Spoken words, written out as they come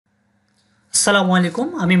আসসালামু আলাইকুম,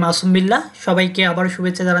 আমি মাসুম বিল্লাহ। সবাইকে আবার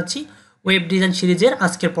শুভেচ্ছা জানাচ্ছি ওয়েব ডিজাইন সিরিজের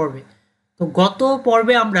আজকের পর্বে। তো গত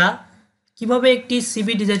পর্বে আমরা কিভাবে একটি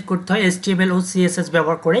সিভি ডিজাইন করতে হয় HTML ও CSS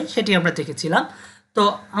ব্যবহার করে সেটি আমরা দেখেছিলাম। তো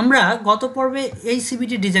আমরা গত পর্বে এই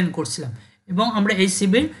সিভিটি ডিজাইন করছিলাম এবং আমরা এই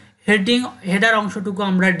সিভির হেডার অংশটুকু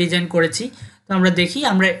আমরা ডিজাইন করেছি। তো আমরা দেখি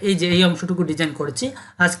আমরা এই অংশটুকু ডিজাইন করেছি।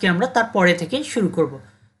 আজকে আমরা তার পরে থেকে শুরু করব।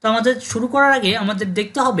 তো আমাদের শুরু করার আগে আমাদের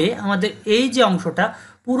দেখতে হবে আমাদের এই যে অংশটা,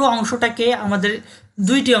 পুরো অংশটাকে আমাদের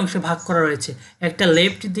দুইটি অংশে ভাগ করা রয়েছে, একটা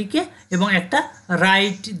লেফট দিকে এবং একটা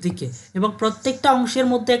রাইট দিকে, এবং প্রত্যেকটা অংশের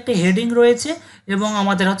মধ্যে একটা হেডিং রয়েছে এবং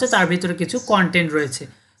আমাদের হচ্ছে তার ভিতরে কিছু কন্টেন্ট রয়েছে।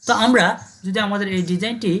 তো আমরা যদি আমাদের এই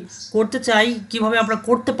ডিজাইনটি করতে চাই, কিভাবে আমরা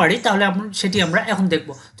করতে পারি, তাহলে সেটি আমরা এখন দেখব।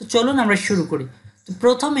 তো চলুন আমরা শুরু করি। তো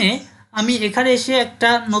প্রথমে আমি এখানে এসে একটা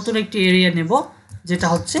নতুন একটি এরিয়া নেব, যেটা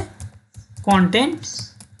হচ্ছে কন্টেন্ট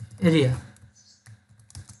এরিয়া।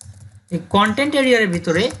 এই কন্টেন্ট এরিয়ার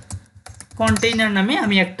ভিতরে কন্টেইনার নামে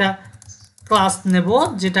আমি একটা ক্লাস নেব,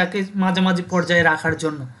 যেটাকে মাঝামাঝি পর্যায়ে রাখার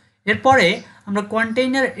জন্য। এরপরে আমরা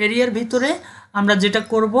কন্টেইনার এরিয়ার ভিতরে আমরা যেটা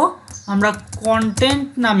করব, আমরা কন্টেন্ট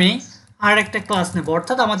নামে আর একটা ক্লাস নেব,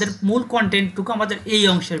 অর্থাৎ আমাদের মূল কন্টেন্টটুকু আমাদের এই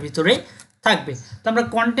অংশের ভিতরে থাকবে। তো আমরা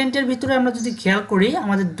কন্টেন্টের ভিতরে আমরা যদি খেয়াল করি,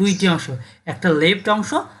 আমাদের দুইটি অংশ, একটা লেফট অংশ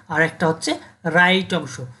আর একটা হচ্ছে রাইট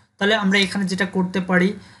অংশ। তাহলে আমরা এখানে যেটা করতে পারি,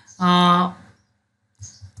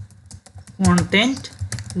 কন্টেন্ট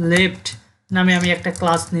লেফট নামে আমি একটা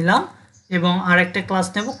ক্লাস নিলাম এবং আর একটা ক্লাস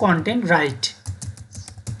নেব কন্টেন্ট রাইট।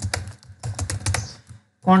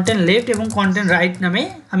 কন্টেন্ট লেফট এবং কন্টেন্ট রাইট নামে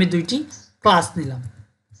আমি দুইটি ক্লাস নিলাম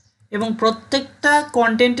এবং প্রত্যেকটা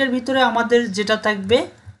কন্টেন্টের ভিতরে আমাদের যেটা থাকবে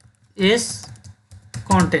এস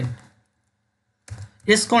কন্টেন্ট,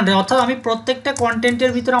 অর্থাৎ আমি প্রত্যেকটা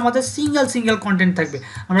কন্টেন্টের ভিতরে আমাদের সিঙ্গেল কন্টেন্ট থাকবে।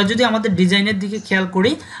 আমরা যদি আমাদের ডিজাইনের দিকে খেয়াল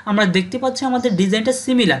করি, আমরা দেখতে পাচ্ছি আমাদের ডিজাইনটা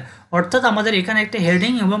সিমিলার, অর্থাৎ আমাদের এখানে একটা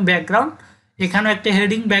হেডিং এবং ব্যাকগ্রাউন্ড, এখানেও একটা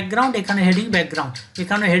হেডিং ব্যাকগ্রাউন্ড, এখানে হেডিং ব্যাকগ্রাউন্ড,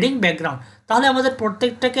 এখানেও হেডিং ব্যাকগ্রাউন্ড। তাহলে আমাদের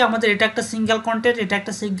প্রত্যেকটাকে আমাদের এটা একটা সিঙ্গেল কন্টেন্ট, এটা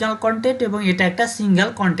একটা সিঙ্গেল কন্টেন্ট এবং এটা একটা সিঙ্গেল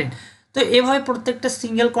কন্টেন্ট। তো এভাবে প্রত্যেকটা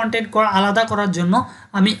সিঙ্গেল কন্টেন্ট আলাদা করার জন্য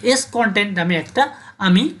আমি এস কন্টেন্ট নামে একটা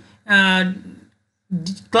আমি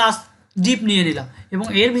ক্লাস ডিপ নিয়ে নিলাম এবং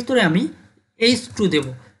এর ভিতরে আমি H2 দেব।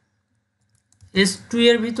 H2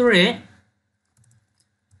 এর ভিতরে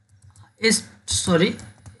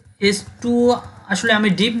H2 আসলে আমি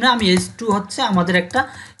ডিপ না, আমি H2 হচ্ছে আমাদের একটা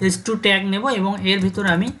H2 ট্যাগ নেব এবং এর ভিতরে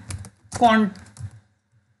আমি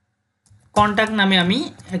কন্ট্যাক্ট নামে আমি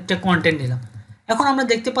একটা কন্টেন্ট নিলাম। এখন আমরা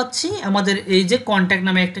দেখতে পাচ্ছি আমাদের এই যে কন্ট্যাক্ট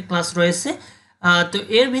নামে একটা ক্লাস রয়েছে। তো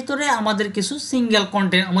এর ভিতরে আমাদের কিছু সিঙ্গেল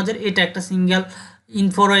কন্টেন্ট, আমাদের এটা একটা সিঙ্গেল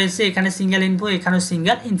ইনফো রয়েছে, এখানে সিঙ্গেল ইনফো, এখানেও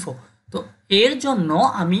সিঙ্গেল ইনফো। তো এর জন্য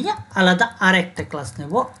আমি আলাদা আর একটা ক্লাস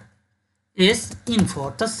নেব, এস ইনফো,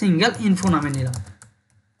 অর্থাৎ সিঙ্গেল ইনফো নামে নিলাম।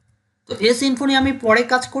 তো এস ইনফো নিয়ে আমি পরে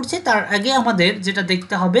কাজ করছি, তার আগে আমাদের যেটা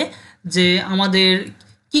দেখতে হবে যে আমাদের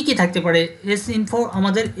কি কি থাকতে পারে। এস ইনফো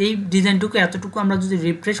আমাদের এই ডিজাইনটুকু এতটুকু আমরা যদি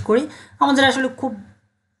রিফ্রেশ করি, আমাদের আসলে খুব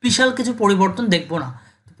বিশাল কিছু পরিবর্তন দেখব না,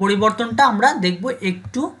 পরিবর্তনটা আমরা দেখব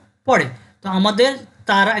একটু পরে। তো আমাদের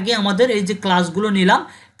তার আগে আমাদের এই যে ক্লাসগুলো নিলাম,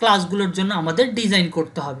 ক্লাসগুলোর জন্য আমাদের ডিজাইন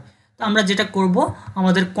করতে হবে। তো আমরা যেটা করব,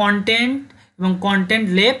 আমাদের কন্টেন্ট এবং content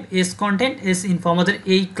left, S content, S info, আমাদের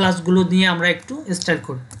এই ক্লাসগুলো নিয়ে আমরা একটু স্টার্ট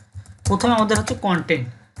করি। প্রথমে আমাদের হচ্ছে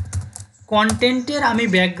কন্টেন্টের আমি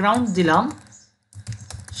ব্যাকগ্রাউন্ড দিলাম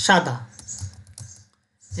সাদা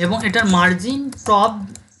এবং এটার মার্জিন টপ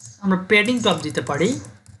আমরা প্যাডিং টপ দিতে পারি,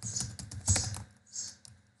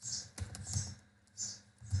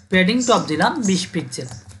 প্যাডিং টপ দিলাম 20 পিক্সেল।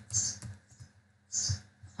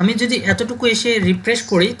 আমি যদি এতটুকু এসে রিফ্রেশ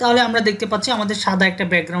করি, তাহলে আমরা দেখতে পাচ্ছি আমাদের সাদা একটা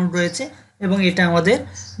ব্যাকগ্রাউন্ড রয়েছে এবং এটা আমাদের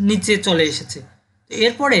নিচে চলে এসেছে। তো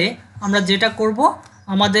এরপরে আমরা যেটা করব,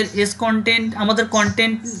 আমাদের এস কন্টেন্ট, আমাদের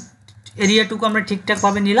কন্টেন্ট এরিয়াটুকু আমরা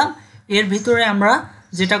ঠিকঠাকভাবে নিলাম। এর ভিতরে আমরা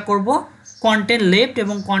যেটা করব, কন্টেন্ট লেফট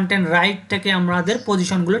এবং কন্টেন্ট রাইটটাকে আমাদের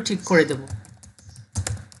পজিশনগুলো ঠিক করে দেব।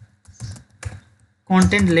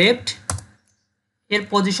 কন্টেন্ট লেফট এর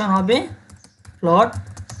পজিশন হবে প্লট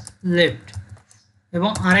লেফট এবং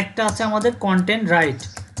আরেকটা আছে আমাদের কন্টেন্ট রাইট,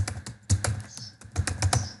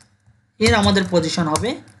 এর আমাদের পজিশন হবে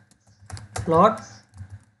প্লট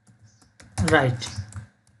রাইট।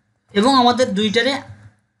 এবং আমাদের দুইটারে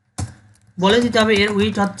বলে দিতে হবে এর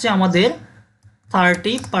উইথ হচ্ছে আমাদের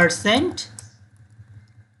 30%,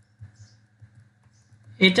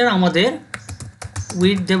 এটার আমাদের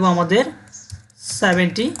উইথ দেব আমাদের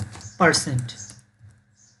 70%।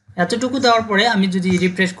 এতটুকু দেওয়ার পরে আমি যদি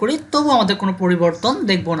রিফ্রেশ করি, তবু আমাদের কোনো পরিবর্তন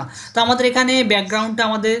দেখব না। তো আমাদের এখানে ব্যাকগ্রাউন্ডটা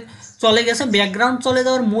আমাদের চলে গেছে। ব্যাকগ্রাউন্ড চলে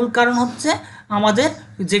যাওয়ার মূল কারণ হচ্ছে আমাদের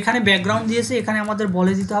যেখানে ব্যাকগ্রাউন্ড দিয়েছে এখানে আমাদের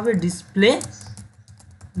বলে দিতে হবে display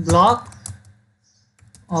block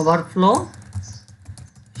overflow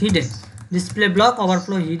hidden, display block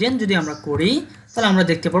overflow hidden যদি আমরা করি তাহলে আমরা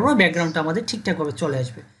দেখতে পারবো ব্যাকগ্রাউন্ডটা আমাদের ঠিকঠাকভাবে চলে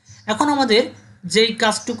আসবে। এখন আমাদের যেই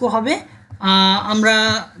কাজটুকু হবে, আমরা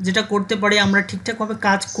যেটা করতে পারি, আমরা ঠিকঠাকভাবে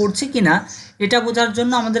কাজ করছি কি না এটা বোঝার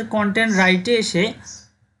জন্য আমাদের কন্টেন্ট রাইটে এসে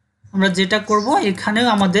আমরা যেটা করব, এখানেও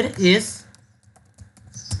আমাদের এস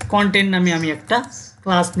কন্টেন্ট নামে আমি একটা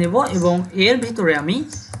ক্লাস নেব এবং এর ভিতরে আমি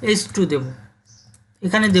h2 দেব,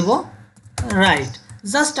 এখানে দেব রাইট।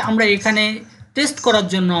 জাস্ট আমরা এখানে টেস্ট করার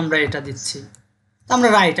জন্য আমরা এটা দিচ্ছি। তো আমরা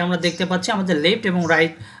রাইট, আমরা দেখতে পাচ্ছি আমাদের লেফট এবং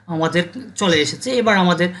রাইট আমাদের চলে এসেছে। এবার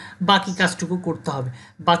আমাদের বাকি কাজটুকু করতে হবে।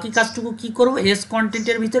 বাকি কাজটুকু কি করব, এস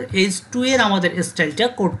কন্টেন্টের ভিতর h2 এর আমাদের স্টাইলটা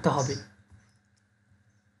করতে হবে।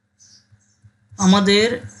 আমাদের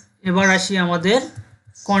এবার আসি আমাদের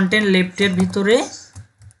কন্টেন্ট লেফটের ভিতরে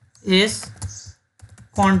এস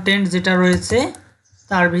কন্টেন্ট যেটা রয়েছে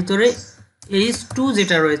তার ভিতরে h2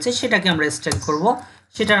 যেটা রয়েছে সেটাকে আমরা স্টাইল করব।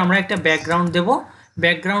 সেটার আমরা একটা ব্যাকগ্রাউন্ড দেব।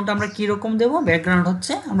 ব্যাকগ্রাউন্ড আমরা কি রকম দেব, ব্যাকগ্রাউন্ড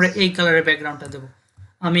হচ্ছে আমরা এই কালারের ব্যাকগ্রাউন্ডটা দেব।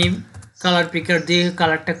 আমি কালার পিকার দিয়ে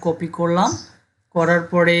কালারটা কপি করলাম, করার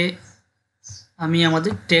পরে আমি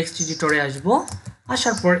আমাদের টেক্সট এডিটরে আসব,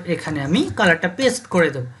 আসার পর এখানে আমি কালারটা পেস্ট করে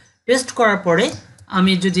দেব। পেস্ট করার পরে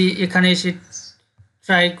আমি যদি এখানে এসে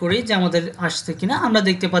ট্রাই করি যে আমাদের আসছে কিনা, আমরা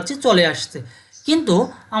দেখতে পাচ্ছি চলে আসছে, কিন্তু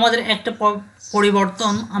আমাদের একটা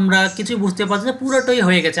পরিবর্তন আমরা কিছুই বুঝতে পারছি না, পুরোটাই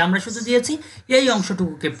হয়ে গেছে। আমরা শুধু দিয়েছি এই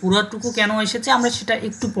অংশটুকুকে, পুরোটুকু কেন এসেছে আমরা সেটা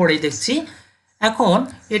একটু পরেই দেখছি। এখন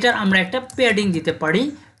এটার আমরা একটা প্যাডিং দিতে পারি।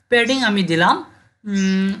 প্যাডিং আমি দিলাম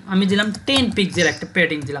 10 পিক্সেল একটা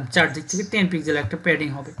প্যাডিং দিলাম, চারদিক থেকে 10 পিক্সেল একটা প্যাডিং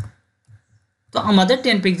হবে। তো আমাদের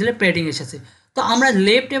 10 পিক্সেলের প্যাডিং এসেছে। তো আমরা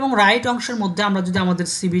লেফট এবং রাইট অংশের মধ্যে আমরা যদি আমাদের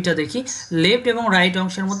সিভিটা দেখি, লেফট এবং রাইট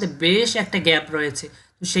অংশের মধ্যে বেশ একটা গ্যাপ রয়েছে।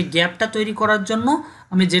 তো সেই গ্যাপটা তৈরি করার জন্য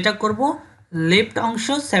আমি যেটা করব, লেফট অংশ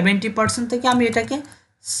 70% থেকে আমি এটাকে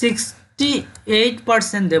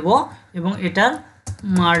 68% দেব এবং এটার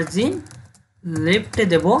মার্জিন লেফটে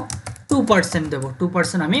দেব 2% দেব,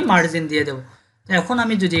 2% আমি মার্জিন দিয়ে দেব। তো এখন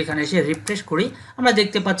আমি যদি এখানে এসে রিফ্রেশ করি, আমরা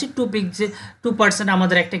দেখতে পাচ্ছি 2%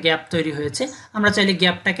 আমাদের একটা গ্যাপ তৈরি হয়েছে। আমরা চাইলে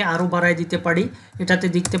গ্যাপটাকে আরও বাড়ায় দিতে পারি, এটাতে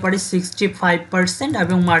দিতে পারি 65%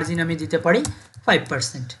 এবং মার্জিন আমি দিতে পারি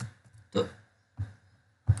 5%। তো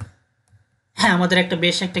হ্যাঁ, আমাদের একটা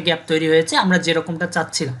বেশ একটা গ্যাপ তৈরি হয়েছে, আমরা যেরকমটা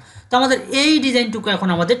চাচ্ছিলাম। তো আমাদের এই ডিজাইনটুকু এখন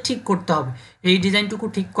আমাদের ঠিক করতে হবে। এই ডিজাইনটুকু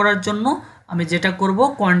ঠিক করার জন্য আমি যেটা করব,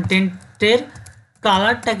 কন্টেন্টের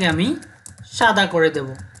কালারটাকে আমি সাদা করে দেব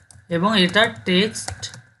এবং এটা টেক্সট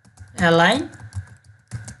অ্যালাইন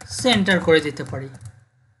সেন্টার করে দিতে পারি।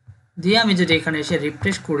 দিয়ে আমি যদি এখানে এসে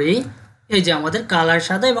রিফ্রেশ করি, এই যে আমাদের কালার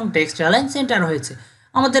সাদা এবং টেক্সট অ্যালাইন সেন্টার হয়েছে।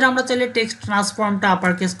 আমরা চাইলে টেক্সট ট্রান্সফর্মটা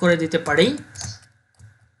আপার কেস করে দিতে পারি।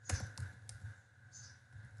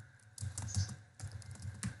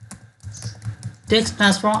 টেক্সট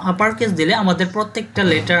ট্রান্সফর্ম আপার কেস দিলে আমাদের প্রত্যেকটা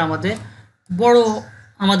লেটার আমাদের বড়,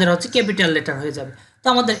 আমাদের হচ্ছে ক্যাপিটাল লেটার হয়ে যাবে। তো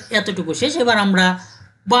আমাদের এতটুকু শেষ। এবার আমরা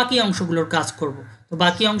বাকি অংশগুলোর কাজ করব। তো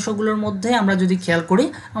বাকি অংশগুলোর মধ্যে আমরা যদি খেয়াল করি,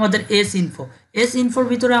 আমাদের এস ইনফোর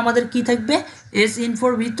ভিতরে আমাদের কি থাকবে, এস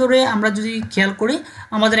ইনফোর ভিতরে আমরা যদি খেয়াল করি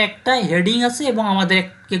আমাদের একটা হেডিং আছে এবং আমাদের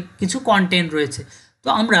কিছু কন্টেন্ট রয়েছে। তো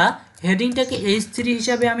আমরা হেডিংটাকে H3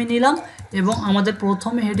 হিসাবে আমি নিলাম এবং আমাদের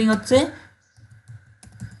প্রথম হেডিং হচ্ছে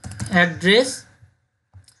অ্যাড্রেস,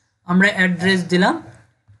 আমরা অ্যাড্রেস দিলাম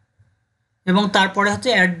এবং তারপরে হচ্ছে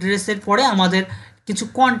অ্যাড্রেসের পরে আমাদের কিছু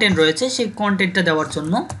কন্টেন্ট রয়েছে, সেই কন্টেন্টটা দেওয়ার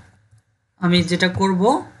জন্য আমি যেটা করব,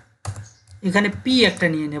 এখানে পি একটা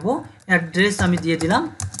নিয়ে নেব, অ্যাড্রেস আমি দিয়ে দিলাম।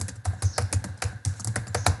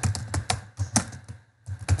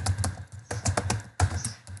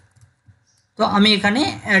 তো আমি এখানে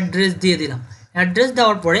অ্যাড্রেস দিয়ে দিলাম। অ্যাড্রেস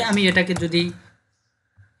দেওয়ার পরে আমি এটাকে যদি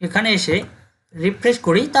এখানে এসে রিফ্রেশ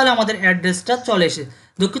করি তাহলে আমাদের অ্যাড্রেসটা চলে এসে,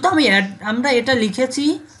 দুঃখিত আমরা এটা লিখেছি,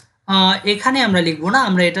 এখানে আমরা লিখব না,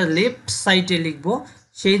 আমরা এটা লেফট সাইডে লিখব,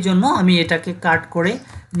 সেই জন্য আমি এটাকে কাট করে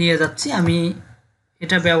নিয়ে যাচ্ছি। আমি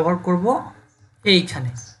এটা ব্যবহার করব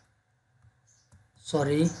এইখানে,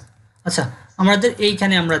 সরি, আচ্ছা আমাদের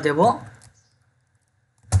এইখানে আমরা দেব।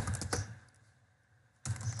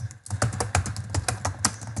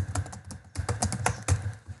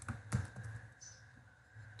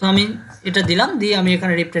 তো আমি এটা দিলাম, দিয়ে আমি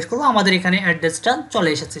এখানে রিফ্রেশ করব, আমাদের এখানে অ্যাড্রেসটা চলে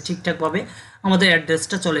এসেছে, ঠিকঠাকভাবে আমাদের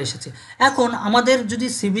অ্যাড্রেসটা চলে এসেছে। এখন আমাদের যদি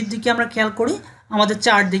সিভির দিকে আমরা খেয়াল করি, আমাদের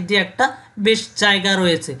চারদিক দিয়ে একটা বেশ জায়গা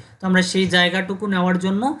রয়েছে। তো আমরা সেই জায়গাটুকু নেওয়ার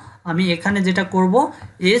জন্য আমি এখানে যেটা করব,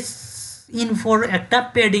 এস ইনফোর একটা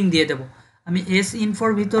প্যাডিং দিয়ে দেব। আমি এস ইনফোর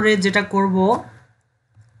ভিতরে যেটা করব,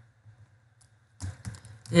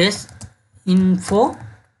 এস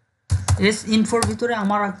ইনফোর ভিতরে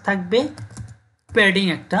আমার থাকবে প্যাডিং,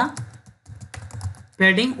 একটা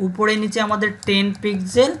প্যাডিং উপরে নিচে আমাদের 10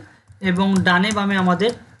 পিক্সেল এবং ডানে বামে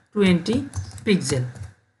আমাদের 20 পিক্সেল।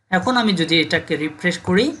 এখন আমি যদি এটাকে রিফ্রেশ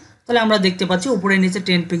করি তাহলে আমরা দেখতে পাচ্ছি উপরে নিচে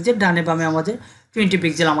 10 পিক্সেল, ডানে বামে আমাদের 20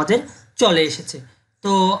 পিক্সেল আমাদের চলে এসেছে।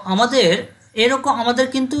 তো আমাদের এরকম আমাদের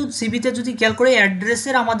কিন্তু সিভিতে যদি খেয়াল করে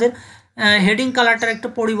অ্যাড্রেসের আমাদের হেডিং কালারটার একটা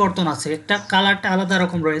পরিবর্তন আছে, একটা কালারটা আলাদা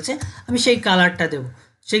রকম রয়েছে। আমি সেই কালারটা দেব।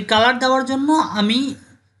 সেই কালার দেওয়ার জন্য আমি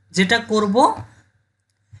যেটা করব,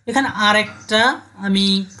 এখানে আর একটা আমি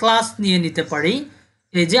ক্লাস নিয়ে নিতে পারি।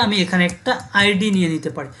 এই যে আমি এখানে একটা আইডি নিয়ে নিতে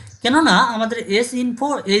পারি, কেননা আমাদের S-info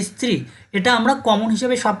H3 এটা আমরা কমন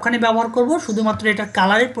হিসেবে সবখানে ব্যবহার করব, শুধুমাত্র এটা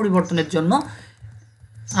কালারের পরিবর্তনের জন্য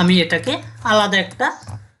আমি এটাকে আলাদা একটা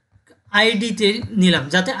আইডিতে নিলাম,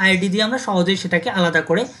 যাতে আইডি দিয়ে আমরা সহজেই সেটাকে আলাদা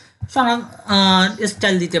করে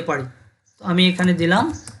স্টাইল দিতে পারি। তো আমি এখানে দিলাম,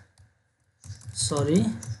 সরি,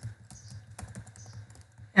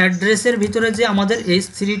 অ্যাড্রেসের ভিতরে যে আমাদের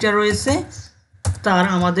H3টা রয়েছে তার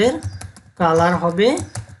আমাদের কালার হবে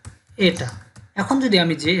এটা। এখন যদি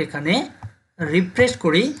আমি যে এখানে রিফ্রেশ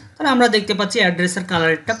করি তাহলে আমরা দেখতে পাচ্ছি অ্যাড্রেসের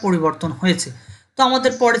কালারটা পরিবর্তন হয়েছে। তো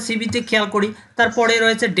আমাদের পরে সিভিতে খেয়াল করি, তারপরে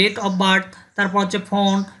রয়েছে ডেট অফ বার্থ, তারপর হচ্ছে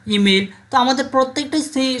ফোন, ইমেল। তো আমাদের প্রত্যেকটাই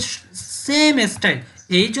সেম স্টাইল।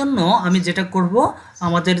 এই জন্য আমি যেটা করব,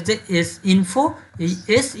 আমাদের যে S-info, এই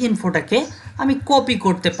S-infoটাকে আমি কপি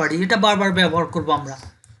করতে পারি। এটা বারবার ব্যবহার করব, আমরা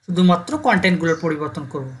শুধুমাত্র কন্টেন্টগুলোর পরিবর্তন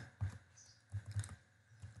করব।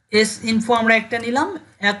 S-info আমরা একটা নিলাম।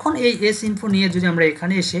 এখন এই S-info নিয়ে যদি আমরা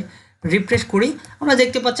এখানে এসে রিফ্রেশ করি আমরা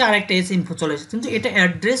দেখতে পাচ্ছি আরেকটা S-info চলে এসেছে, কিন্তু এটা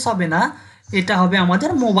অ্যাড্রেস হবে না, এটা হবে আমাদের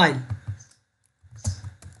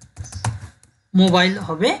মোবাইল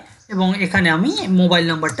হবে। এবং এখানে আমি মোবাইল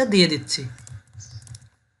নাম্বারটা দিয়ে দিচ্ছি।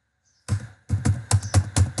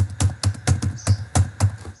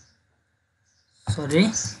 সরি,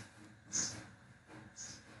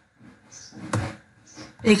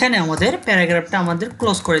 এখানে আমাদের প্যারাগ্রাফটা আমাদের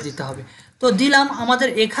ক্লোজ করে দিতে হবে। তো দিলাম, আমাদের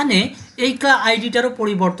এখানে এই আইডিটারও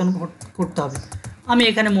পরিবর্তন করতে হবে। আমি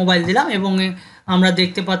এখানে মোবাইল দিলাম এবং আমরা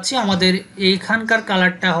দেখতে পাচ্ছি আমাদের এইখানকার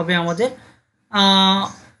কালারটা হবে আমাদের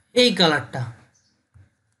এই কালারটা।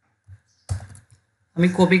 আমি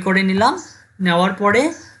কপি করে নিলাম, নেওয়ার পরে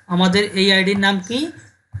আমাদের এই আইডির নাম কি,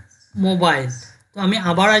 মোবাইল। তো আমি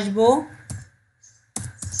আবার আসব,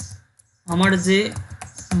 আমার যে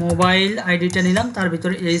মোবাইল আইডিটা নিলাম তার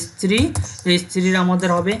ভিতরে H3 আমাদের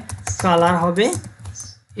হবে কালার হবে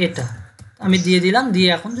এটা। আমি দিয়ে দিলাম, দিয়ে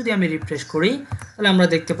এখন যদি আমি রিফ্রেশ করি তাহলে আমরা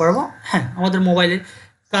দেখতে পারবো হ্যাঁ আমাদের মোবাইলের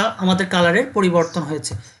আমাদের কালারের পরিবর্তন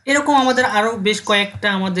হয়েছে। এরকম আমাদের আরও বেশ কয়েকটা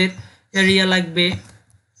আমাদের এরিয়া লাগবে।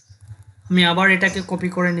 আমি আবার এটাকে কপি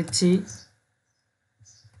করে নিচ্ছি।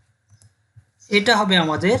 এটা হবে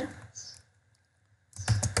আমাদের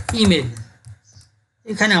ইমেল,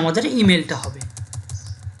 এখানে আমাদের ইমেলটা হবে।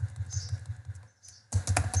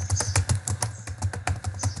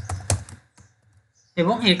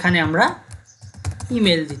 এবং এখানে আমরা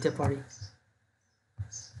ইমেল দিতে পারি।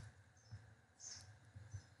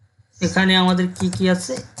 এখানে আমাদের কি কি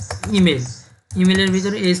আছে, ইমেলের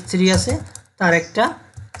ভিতরে H3 আছে, তার একটা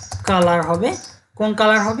কালার হবে। কোন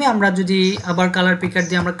কালার হবে, আমরা যদি আবার কালার পিকার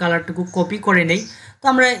দিয়ে আমরা কালারটুকু কপি করে নেই তো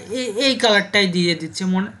আমরা এই কালারটাই দিয়ে দিচ্ছি,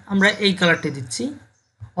 আমরা এই কালারটাই দিচ্ছি,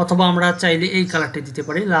 অথবা আমরা চাইলে এই কালারটা দিতে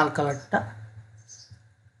পারি, লাল কালারটা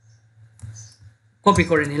কপি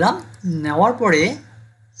করে নিলাম। নেওয়ার পরে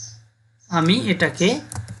আমি এটাকে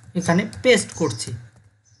এখানে পেস্ট করছি।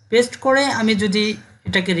 পেস্ট করে আমি যদি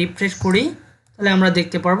এটাকে রিফ্রেশ করি তাহলে আমরা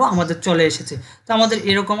দেখতে পারবো আমাদের চলে এসেছে। তো আমাদের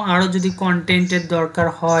এরকম আরও যদি কন্টেন্টের দরকার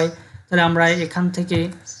হয় তাহলে আমরা এখান থেকে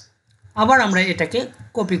আবার আমরা এটাকে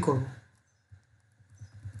কপি করব।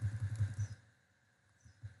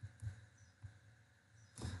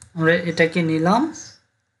 আমরা এটাকে নিলাম,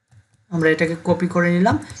 আমরা এটাকে কপি করে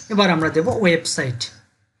নিলাম। এবার আমরা দেব ওয়েবসাইট।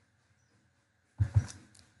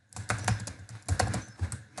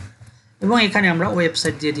 এবং এখানে আমরা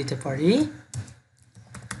ওয়েবসাইট দিয়ে দিতে পারি।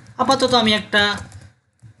 আপাতত আমি একটা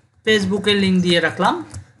ফেসবুকের লিঙ্ক দিয়ে রাখলাম,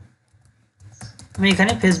 আমি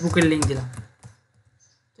এখানে ফেসবুকের লিঙ্ক দিলাম।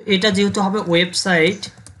 তো এটা যেহেতু হবে ওয়েবসাইট,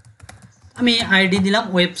 আমি আইডি দিলাম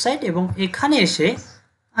ওয়েবসাইট এবং এখানে এসে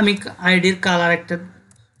আমি আইডির কালার একটা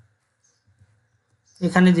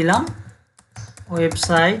এখানে দিলাম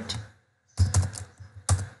ওয়েবসাইট,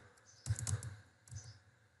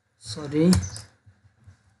 সরি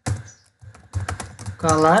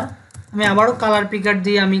কালার। আমি আবারও কালার পিকার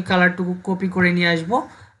দিয়ে আমি কালারটুকু কপি করে নিয়ে আসব।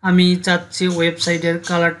 আমি চাচ্ছি ওয়েবসাইটের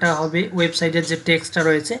কালারটা হবে, ওয়েবসাইটের যে টেক্সটটা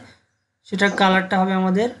রয়েছে সেটার কালারটা হবে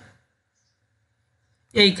আমাদের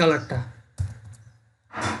এই কালারটা।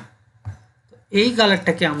 এই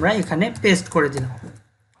কালারটাকে আমরা এখানে পেস্ট করে দিলাম।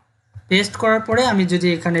 পেস্ট করার পরে আমি যদি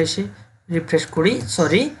এখানে এসে রিফ্রেশ করি,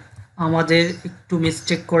 সরি আমাদের একটু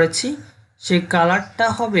মিস্টেক করেছি, সেই কালারটা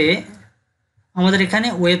হবে আমাদের এখানে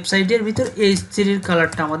ওয়েবসাইটের ভিতর H3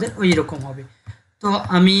 কালারটা আমাদের ওই রকম হবে। তো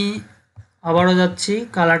আমি আবারও যাচ্ছি,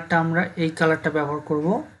 কালারটা আমরা এই কালারটা ব্যবহার করব।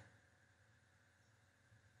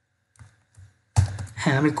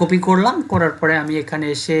 হ্যাঁ, আমি কপি করলাম, করার পরে আমি এখানে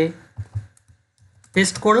এসে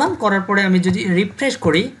পেস্ট করলাম, করার পরে আমি যদি রিফ্রেশ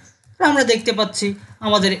করি তাহলে আমরা দেখতে পাচ্ছি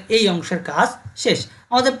আমাদের এই অংশের কাজ শেষ।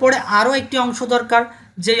 আমাদের পরে আরও একটি অংশ দরকার,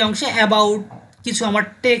 যেই অংশে অ্যাবাউট কিছু আমার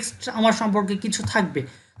টেক্সট আমার সম্পর্কে কিছু থাকবে।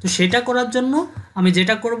 তো সেটা করার জন্য আমি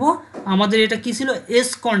যেটা করব, আমাদের এটা কি ছিল, এস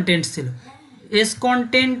কন্টেন্ট ছিল। এস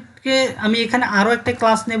কন্টেন্টকে আমি এখানে আরও একটা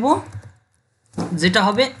ক্লাস নেব, যেটা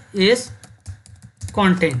হবে এস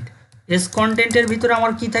কন্টেন্ট। এস কন্টেন্টের ভিতরে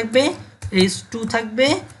আমার কি থাকবে, H2 থাকবে।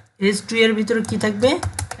 H2 এর ভিতরে কি থাকবে,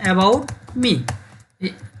 অ্যাবাউট মি।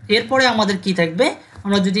 এরপরে আমাদের কি থাকবে,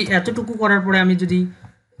 আমরা যদি এতটুকু করার পরে আমি যদি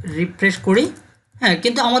রিফ্রেশ করি, হ্যাঁ,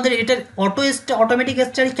 কিন্তু আমাদের এটার অটোমেটিক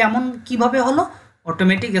স্টাইল কিভাবে হলো,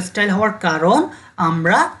 অটোমেটিক স্টাইল হওয়ার কারণ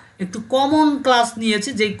আমরা একটু কমন ক্লাস নিয়েছি,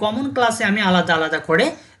 যেই কমন ক্লাসে আমি আলাদা আলাদা করে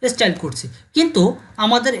স্টাইল করছি। কিন্তু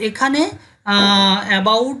আমাদের এখানে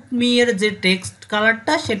অ্যাবাউট মি এর যে টেক্সট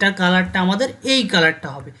কালারটা, সেটা কালারটা আমাদের এই কালারটা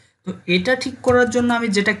হবে। তো এটা ঠিক করার জন্য আমি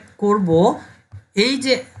যেটা করব, এই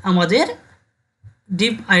যে আমাদের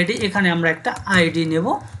ডিপ আইডি, এখানে আমরা একটা আইডি নেব,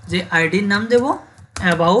 যে আইডির নাম দেব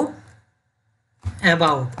অ্যাবাউট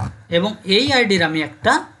এবং এই আইডির আমি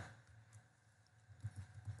একটা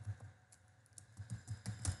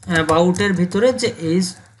অ্যাবাউটের ভিতরে যে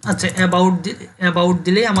আচ্ছা, অ্যাবাউট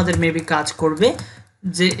দিলেই আমাদের মেবি কাজ করবে,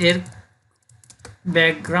 যে এর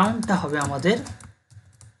ব্যাকগ্রাউন্ডটা হবে আমাদের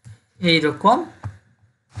এই রকম।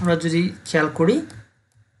 আমরা যদি খেয়াল করি,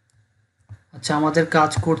 আচ্ছা আমাদের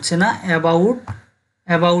কাজ করছে না,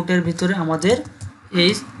 অ্যাবাউটের ভিতরে আমাদের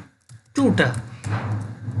এই টুটা।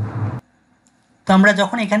 তো আমরা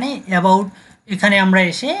যখন এখানে এখানে আমরা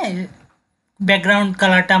এসে ব্যাকগ্রাউন্ড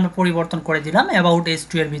কালারটা আমরা পরিবর্তন করে দিলাম অ্যাবাউট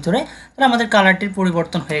H2 এর ভিতরে, তাহলে আমাদের কালারটির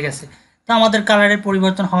পরিবর্তন হয়ে গেছে। তো আমাদের কালারের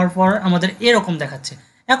পরিবর্তন হওয়ার পর আমাদের এরকম দেখাচ্ছে।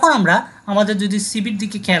 এখন আমরা আমাদের যদি সিবির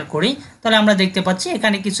দিকে খেয়াল করি, তাহলে আমরা দেখতে পাচ্ছি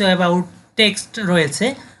এখানে কিছু অ্যাবাউট টেক্সট রয়েছে।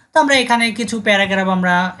 তো আমরা এখানে কিছু প্যারাগ্রাফ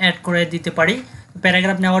আমরা অ্যাড করে দিতে পারি।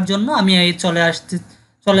 প্যারাগ্রাফ নেওয়ার জন্য আমি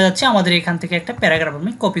চলে যাচ্ছি, আমাদের এখান থেকে একটা প্যারাগ্রাফ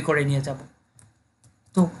আমি কপি করে নিয়ে যাব।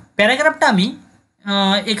 তো প্যারাগ্রাফটা আমি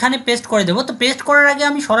এখানে পেস্ট করে দেবো। তো পেস্ট করার আগে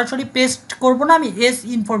আমি সরাসরি পেস্ট করব না, আমি এস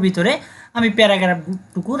ইনফোর ভিতরে আমি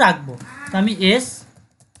প্যারাগ্রাফটুকু রাখবো। তো আমি এস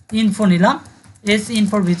ইনফো নিলাম, এস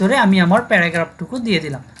ইনফোর ভিতরে আমি আমার প্যারাগ্রাফটুকু দিয়ে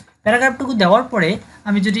দিলাম। প্যারাগ্রাফটুকু দেওয়ার পরে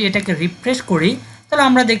আমি যদি এটাকে রিফ্রেশ করি, তাহলে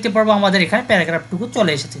আমরা দেখতে পারবো আমাদের এখানে প্যারাগ্রাফটুকু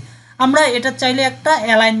চলে এসেছে। আমরা এটা চাইলে একটা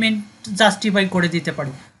অ্যালাইনমেন্ট জাস্টিফাই করে দিতে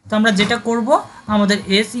পারি। তো আমরা যেটা করব, আমাদের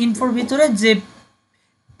এস ইনফোর ভিতরে যে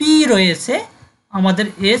পি রয়েছে, আমাদের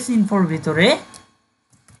এস ইনফোর ভিতরে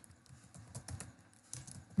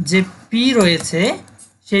যে পি রয়েছে,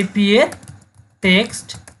 সেই পি এর টেক্সট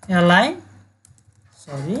অ্যালাইন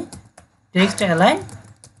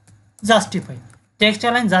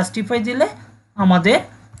জাস্টিফাই দিলে আমাদের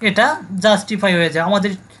এটা জাস্টিফাই হয়ে যায়।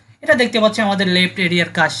 আমাদের এটা দেখতে পাচ্ছি আমাদের লেফট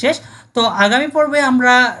এরিয়ার কাজ শেষ। তো আগামী পর্বে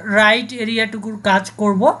আমরা রাইট এরিয়াটুকুর কাজ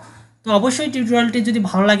করব। তো অবশ্যই টিউটোরিয়ালটি যদি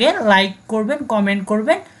ভালো লাগে লাইক করবেন, কমেন্ট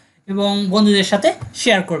করবেন এবং বন্ধুদের সাথে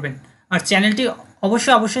শেয়ার করবেন। আর চ্যানেলটি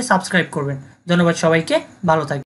অবশ্যই সাবস্ক্রাইব করবেন। ধন্যবাদ সবাইকে, ভালো থাকবেন।